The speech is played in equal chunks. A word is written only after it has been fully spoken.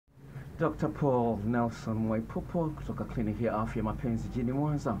Dr. Paul Nelson Mwaipopo kutoka kliniki ya afya mapenzi jijini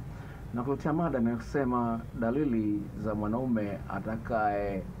Mwanza na kuletea mada inayosema dalili za mwanaume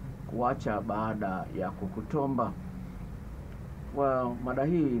atakaye kuacha baada ya kukutomba. Mada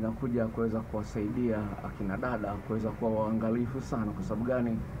hii inakuja kuweza kuwasaidia akina dada kuweza kuwa waangalifu sana. Kwa sababu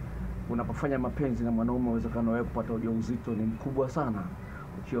gani? Unapofanya mapenzi na mwanaume, uwezekano wewe kupata ujauzito ni mkubwa sana.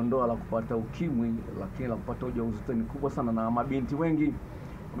 Ukiondoa la kupata ukimwi, lakini la kupata ujauzito ni kubwa sana, na mabinti wengi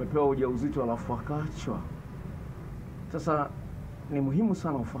wamepewa ujauzito alafu wakaachwa. Sasa ni muhimu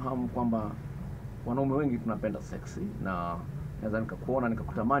sana ufahamu kwamba wanaume wengi tunapenda seksi, na naweza nikakuona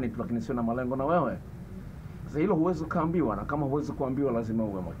nikakutamani tu, lakini sio na malengo na wewe. Sasa hilo huwezi kuambiwa, na kama huwezi kuambiwa lazima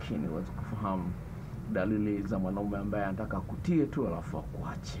uwe makini uweze kufahamu dalili za mwanaume ambaye anataka kutie tu alafu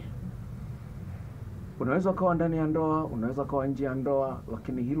akuache. Unaweza kuwa ndani ya ndoa, unaweza kuwa nje ya ndoa,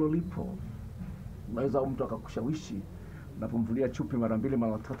 lakini hilo lipo. Unaweza mtu akakushawishi, unapomvulia chupi mara 2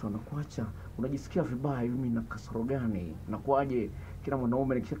 mara 3 anakuacha. Unajisikia vibaya, mimi na kasoro gani? Nakuaje kila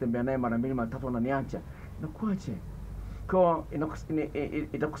mwanaume nikishatembea naye mara 2 mara 3 ananiacha? Nakuache. Kwa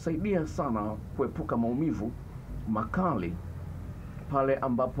itakusaidia sana kuepuka maumivu makali pale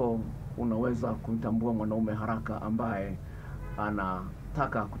ambapo unaweza kumtambua mwanaume haraka ambaye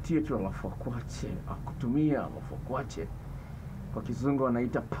anataka akutie tu alafu akuache, akutumia alafu akuache. Kwa kizungu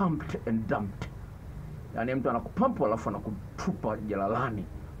anaita pumped and dumped. Yaani mtu anakupampa alafu anakutupa jalalani.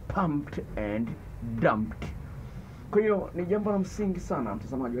 Pumped and dumped. Kwa hiyo ni jambo la msingi sana,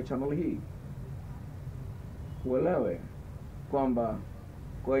 mtazamaji wa channel hii, uelewe kwamba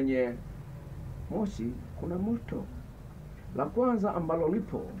kwenye moshi kuna moto. La kwanza ambalo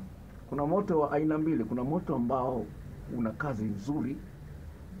lipo, kuna moto wa aina mbili. Kuna moto ambao una kazi nzuri,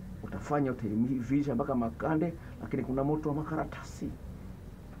 utafanya utaivisha mpaka makande, lakini kuna moto wa makaratasi.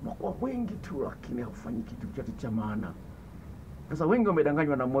 Mko wengi tu lakini haufanyi kitu chochote cha maana. Sasa wengi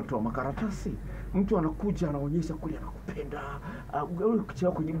wamedanganywa na moto wa makaratasi. Mtu anakuja anaonyesha kweli anakupenda,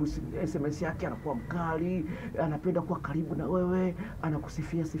 ukichelewa kujibu SMS yake anakuwa mkali, anapenda kuwa karibu na wewe,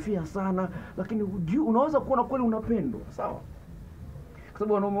 anakusifia sana, lakini unaweza kuona kweli unapendwa, sawa? Kwa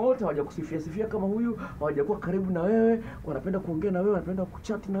sababu wanaume wote hawajakusifia kama huyu, hawajakuwa karibu na wewe, wanapenda kuongea na wewe, wanapenda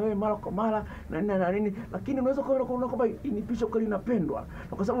kuchati na wewe mara kwa mara na nini, lakini unaweza kuona kwamba ni picha kweli inapendwa.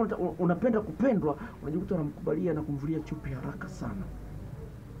 Na kwa sababu unapenda kupendwa, unajikuta unamkubalia na kumvulia chupi haraka sana.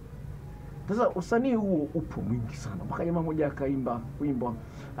 Sasa usanii huo upo mwingi sana. Mpaka jamaa mmoja akaimba wimbo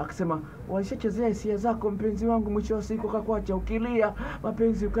akisema, walishachezea hisia zako mpenzi wangu, mwisho wa siku akakuacha ukilia,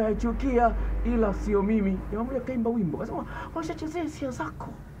 mapenzi ukayachukia, ila sio mimi. Jamaa mmoja akaimba wimbo akasema, walishachezea hisia zako,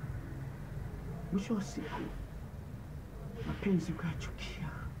 mwisho wa siku mapenzi ukayachukia,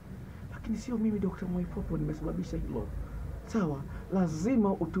 lakini sio mimi Dr. Mwaipopo nimesababisha hilo. Sawa,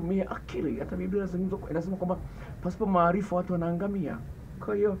 lazima utumie akili. Hata Biblia inasema kwamba pasipo maarifa watu wanaangamia.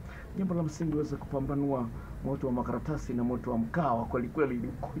 Kwa hiyo jambo la msingi uweze kupambanua moto wa makaratasi na moto wa mkaa kweli kweli ni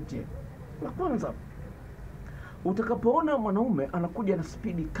ukoje. La kwanza, utakapoona mwanaume anakuja na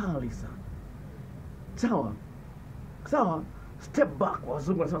spidi kali sana, sawa, step back.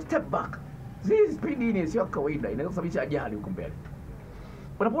 Wazungu wanasema step back. Hii spidi ni sio kawaida, inaweza kusababisha ajali huko mbele.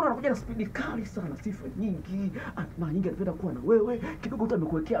 Unapoona anakuja na spidi kali sana, sifa nyingi, mara nyingi anapenda kuwa na wewe, kidogo tu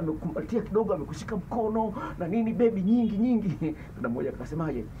amekuwekea, amekumbatia kidogo, amekushika mkono na nini, baby nyingi. Kuna mmoja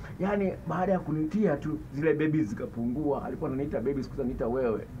akasemaje, yani baada ya kunitia tu zile baby zikapungua, alikuwa ananiita baby, siku ananiita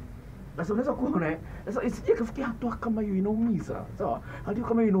wewe. Sasa unaweza kuona, sasa isije kafikia hatua kama hiyo, inaumiza, sawa? Hadi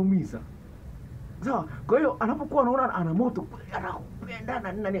kama hiyo inaumiza. Sawa? Kwa hiyo anapokuwa anaona ana moto, anakupenda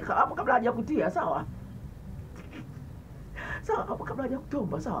na nini, hapo kabla hajakutia, sawa? Sawa, hapo kabla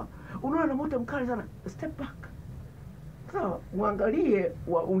hajakutomba, sawa? Unaona moto mkali sana, step back. Sawa, muangalie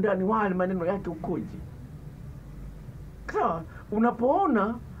wa undani wale maneno yake ukoje. Sawa,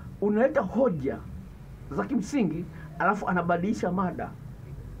 unapoona unaleta hoja za kimsingi alafu anabadilisha mada.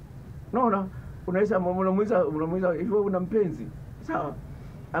 Unaona, unaweza unamuuliza hivi, wewe una mpenzi? Sawa?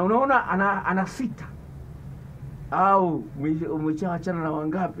 Unaona ana sita au umechaachana na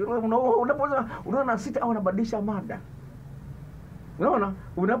wangapi? Unaona sita au anabadilisha mada. Unaona?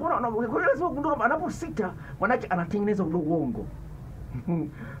 Unapoona lazima kundua anaposita, manake anatengeneza uongo.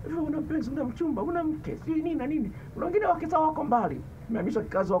 Hivyo una mpenzi, una mchumba, una mke, si nini na nini. Kuna wengine wakisa wako mbali. Amehamishwa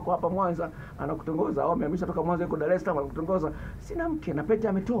kikazi wako hapa Mwanza, anakutongoza, au amehamishwa toka Mwanza yuko Dar es Salaam anakutongoza. Sina mke na pete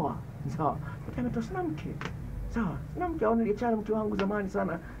ametoa. Sawa. Pete ametoa, sina mke. Sawa. Sina mke, au niliachana mke wangu zamani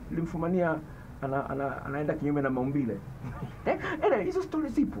sana, nilimfumania anaenda kinyume na maumbile. Hizo story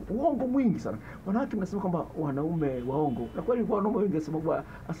zipo, uongo mwingi sana. Wanawake mnasema kwamba wanaume waongo. Na kweli kwa wanaume wengi wanasema kwa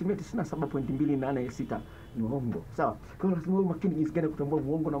 97.286 ni waongo. Sawa? Kwa hiyo lazima uwe makini jinsi gani kutambua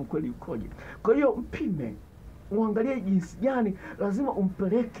uongo na mkweli ukoje. Kwa hiyo mpime uangalie jinsi gani lazima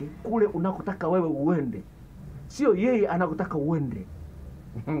umpeleke kule unakotaka wewe uende, sio yeye anakotaka uende.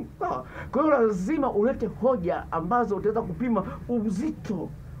 Kwa hiyo lazima ulete hoja ambazo utaweza kupima uzito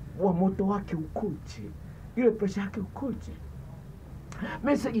wa moto wake ukoje, ile pressure yake ukoje.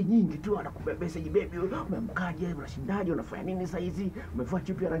 Message nyingi tu anakupa message, baby umemkaje, unashindaje, unafanya nini saa hizi, umevaa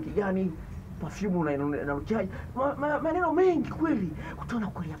chupi ya rangi gani, perfume unanukiaje, maneno mengi kweli. Utaona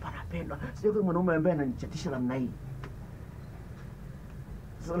kweli hapa anapendwa. Sio kwa mwanaume ambaye ananichatisha namna hii.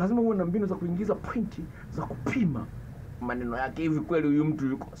 So, lazima uwe na mbinu za kuingiza pointi za kupima maneno yake, hivi kweli huyu mtu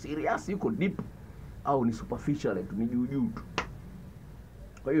yuko serious, yuko deep, au ni superficial tu, ni juu juu tu.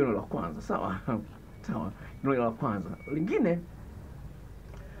 Kwa hiyo la kwanza, sawa sawa, ndio la kwanza. Lingine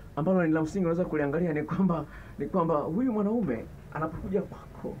ambalo ni la msingi unaweza kuliangalia ni kwamba huyu mwanaume anapokuja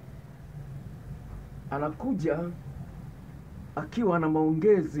kwako, anakuja akiwa na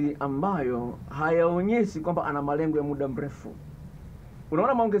maongezi ambayo hayaonyeshi kwamba ana malengo ya muda mrefu.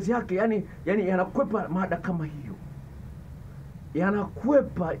 Unaona maongezi yake yani yanakwepa mada kama hiyo,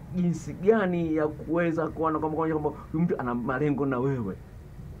 yanakwepa jinsi gani ya kuweza kuona kwamba huyu mtu ana malengo na wewe.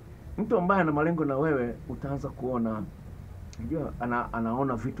 Mtu ambaye ana malengo na wewe, utaanza kuona unajua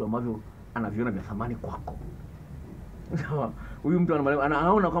anaona vitu ambavyo anaviona vya thamani kwako. Sawa, huyu mtu ana malengo,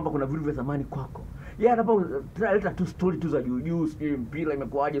 anaona kwamba kuna vitu vya thamani kwako. Yeye anapoleta tu story tu za juu, sijui mpira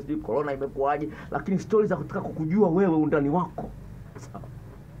imekuaje, sijui corona imekuaje, lakini stories za kutaka kukujua wewe undani wako. Sawa.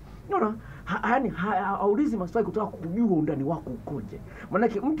 Unaona? Yaani haulizi maswali kutaka kujua undani wako ukoje. Maana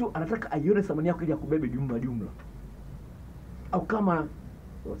yake mtu anataka aione thamani yako ili akubebe jumla. Au kama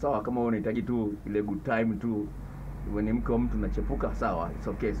sawa, kama unahitaji tu ile good time tu, wewe mke wa mtu unachepuka, sawa, it's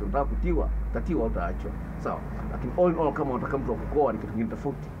okay. So unataka tatiwa utaachwa. Sawa. Lakini all kama unataka mtu akukoa ni kitu kingine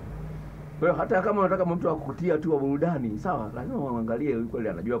tofauti. Kwa hiyo hata kama unataka mtu akukutia tu wa burudani, sawa, lazima uangalie yuko ile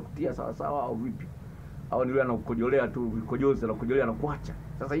anajua kutia sawa sawa au vipi. Au ni yule anakukojolea tu, vikojozi na kukojolea na kuacha.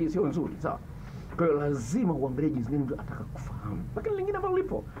 Sasa hii sio nzuri, sawa. Kwa hiyo lazima uangalie jinsi gani mtu ataka kufahamu. Lakini lingine ambalo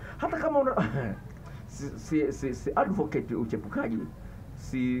lipo, hata kama una si advocate uchepukaji,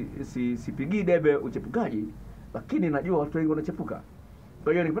 sipigi debe uchepukaji, lakini najua watu wengi wanachepuka.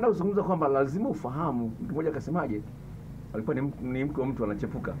 Kwa hiyo nipenda kuzungumza kwamba lazima ufahamu. Mtu mmoja akasemaje, alikuwa ni mke wa mtu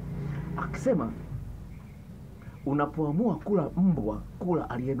anachepuka, akisema unapoamua kula mbwa, kula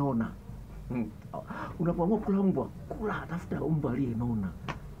aliyenona. Unapoamua kula mbwa, kula tafuta mbwa aliyenona.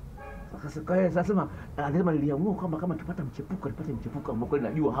 Sasa sema lazima niliamua kwamba kama nipate mchepuka ambao kweli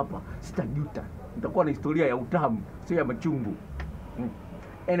najua hapa sitajuta. Nitakuwa na historia ya utamu, sio ya machungu.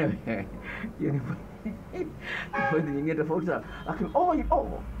 Anyway, yani point nyingine tofauti. Lakini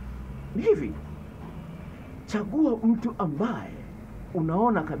ni hivi, chagua mtu ambaye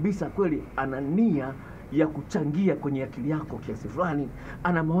unaona kabisa kweli ana nia ya kuchangia kwenye akili yako kiasi fulani,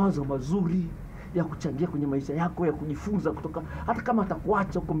 ana mawazo mazuri ya kuchangia kwenye maisha yako, ya kujifunza kutoka, hata kama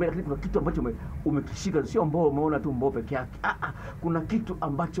atakuacha huko mbele, lakini kuna kitu ambacho umekishika, sio mbao umeona tu mbao peke yake. Kuna kitu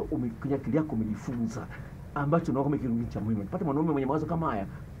ambacho kwenye akili yako umejifunza, ambacho unaona kama kitu cha muhimu. Pata mwanaume mwenye mawazo kama haya,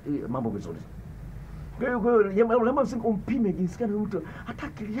 mambo vizuri. Kwa hiyo jambo msingi umpime jinsi gani mtu hata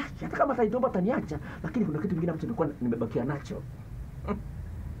akili yake, hata kama ataitomba ataniacha, lakini kuna kitu kingine ambacho nilikuwa nimebakia nacho.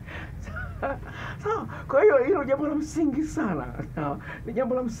 Sawa. Kwa hiyo hilo jambo la msingi sana. Ni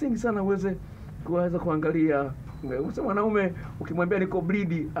jambo la msingi sana kuweza kuangalia. Mwanaume ukimwambia niko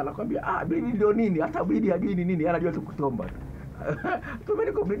bleed, anakuambia bleed ndio nini? Hata bleed hajui ni nini, anajua tu kutomba. Tumeni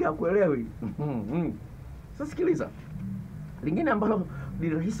niko bleed hakuelewi. Sasa sikiliza. Lingine ambalo ni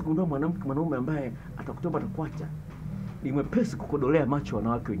rahisi kuondoa mwanaume ambaye atakutomba atakuacha, ni mwepesi kukodolea macho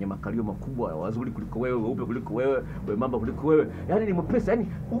wanawake wenye makalio makubwa, wazuri kuliko wewe, weupe kuliko wewe, wembamba kuliko wewe. Yaani ni mwepesi, yaani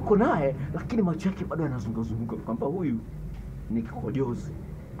uko naye lakini macho yake bado yanazunguka kwamba huyu ni kikojozi.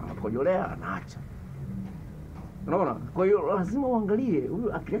 Anakojolea anaacha. Unaona? Kwa hiyo lazima uangalie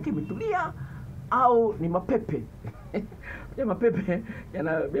huyu akili yake imetulia au ni mapepe. Ya mapepe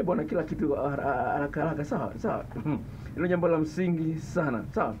yanabebwa na kila kitu haraka. Sawa. Hilo jambo la msingi sana.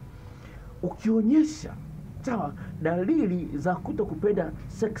 Sawa. Ukionyesha dalili za kutokupenda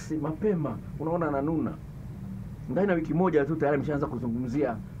seksi mapema, unaona ananuna, ndani ya wiki moja tu tayari mshaanza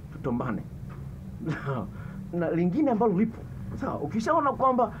kuzungumzia tutombane. Na lingine ambalo lipo, sawa, ukishaona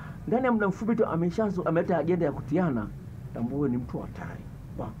kwamba ndani ya muda mfupi tu ameleta agenda ya kutiana, tambue ni mtu hatari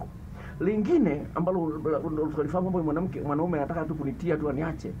wako. Lingine ambalo tulifahamu kwamba mwanaume anataka tu kunitia tu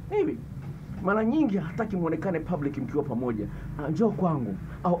aniache. Hivi mara nyingi hataki muonekane public mkiwa pamoja. Njoo kwangu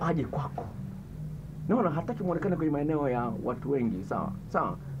au aje kwako. Naona hataki muonekane kwenye maeneo ya watu wengi. Sawa.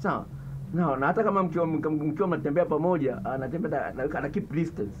 Na hata kama mkiwa mnatembea pamoja, anatembea na keep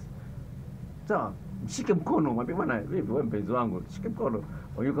distance. Sawa. mshike mkono, mwambie bwana, vipi wewe mpenzi wangu, shike mkono.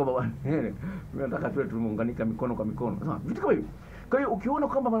 Wanyuka baba, mimi nataka tuwe tumeunganika mikono kwa mikono. Sawa, vitu kama hivyo. Kwa hiyo ukiona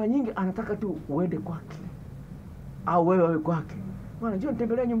kwamba mara nyingi anataka tu uende kwake au wewe kwake, bwana njoo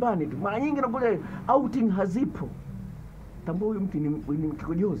nitembelee nyumbani tu, mara nyingi nakuja outing hazipo, tambua huyu mtu ni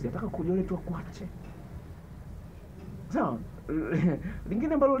kikojozi, anataka kukojolea tu akuache. Sawa.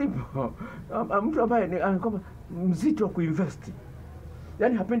 Lingine ambalo lipo, mtu ambaye ni kwamba mzito wa kuinvest,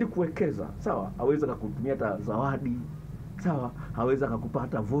 yaani hapendi kuwekeza. Sawa, hawezi kukutumia hata zawadi. Sawa, hawezi kukupa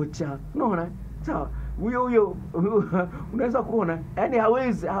hata voucher. Unaona? Sawa, huyo unaweza kuona, yaani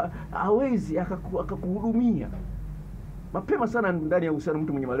hawezi akakuhudumia mapema sana ndani ya uhusiano.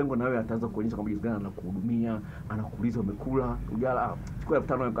 Mtu mwenye malengo na wewe ataanza kuonyesha kwamba jinsi gani anakuhudumia, anakuuliza umekula, ujala, chukua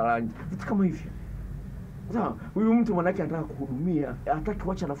 5,000 ukala, vitu kama hivyo. Sawa, huyu mtu maana yake anataka kuhudumia, hataki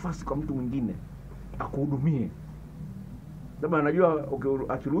kuacha nafasi kwa mtu mwingine akuhudumie. Sababu anajua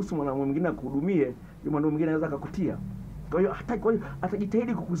akiruhusu mwanamume mwingine akuhudumie, yule mwanamume mwingine anaweza akakutia. Kwa hiyo hataki, kwa hiyo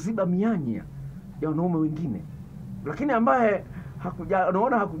atajitahidi kukuziba mianya ya wanaume wengine. Lakini ambaye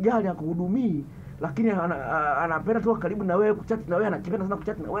anaona hakujali, hakuhudumii, lakini anapenda tu karibu na wewe, kuchati na wewe, anakipenda sana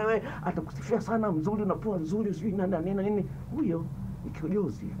kuchati na wewe, atakusifia sana, mzuri, unapoa nzuri, usijui nini, huyo ni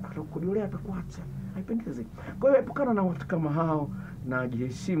kikojozi, atakukojolea, atakuacha. Haipendezi. Kwa hiyo epukana na watu kama hao na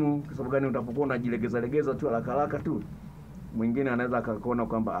jiheshimu. Kwa sababu gani? Utapokuwa unajilegeza tu haraka tu, mwingine anaweza akakuona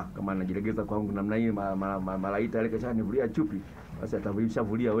kwamba kama anajilegeza kwangu namna hii, malaita yale kesha nivulia chupi, basi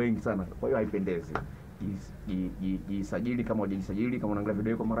atavishavulia wengi sana. Kwa hiyo haipendezi. Jisajili kama hujajisajili. Kama unaangalia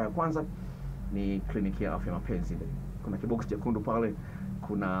video kwa mara ya kwanza, ni kliniki ya afya mapenzi. Kuna kibox chekundu pale,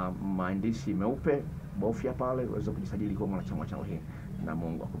 kuna maandishi meupe, bofya pale uweze kujisajili kwa mwanachama wa channel hii, na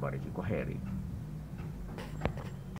Mungu akubariki. Kwa heri.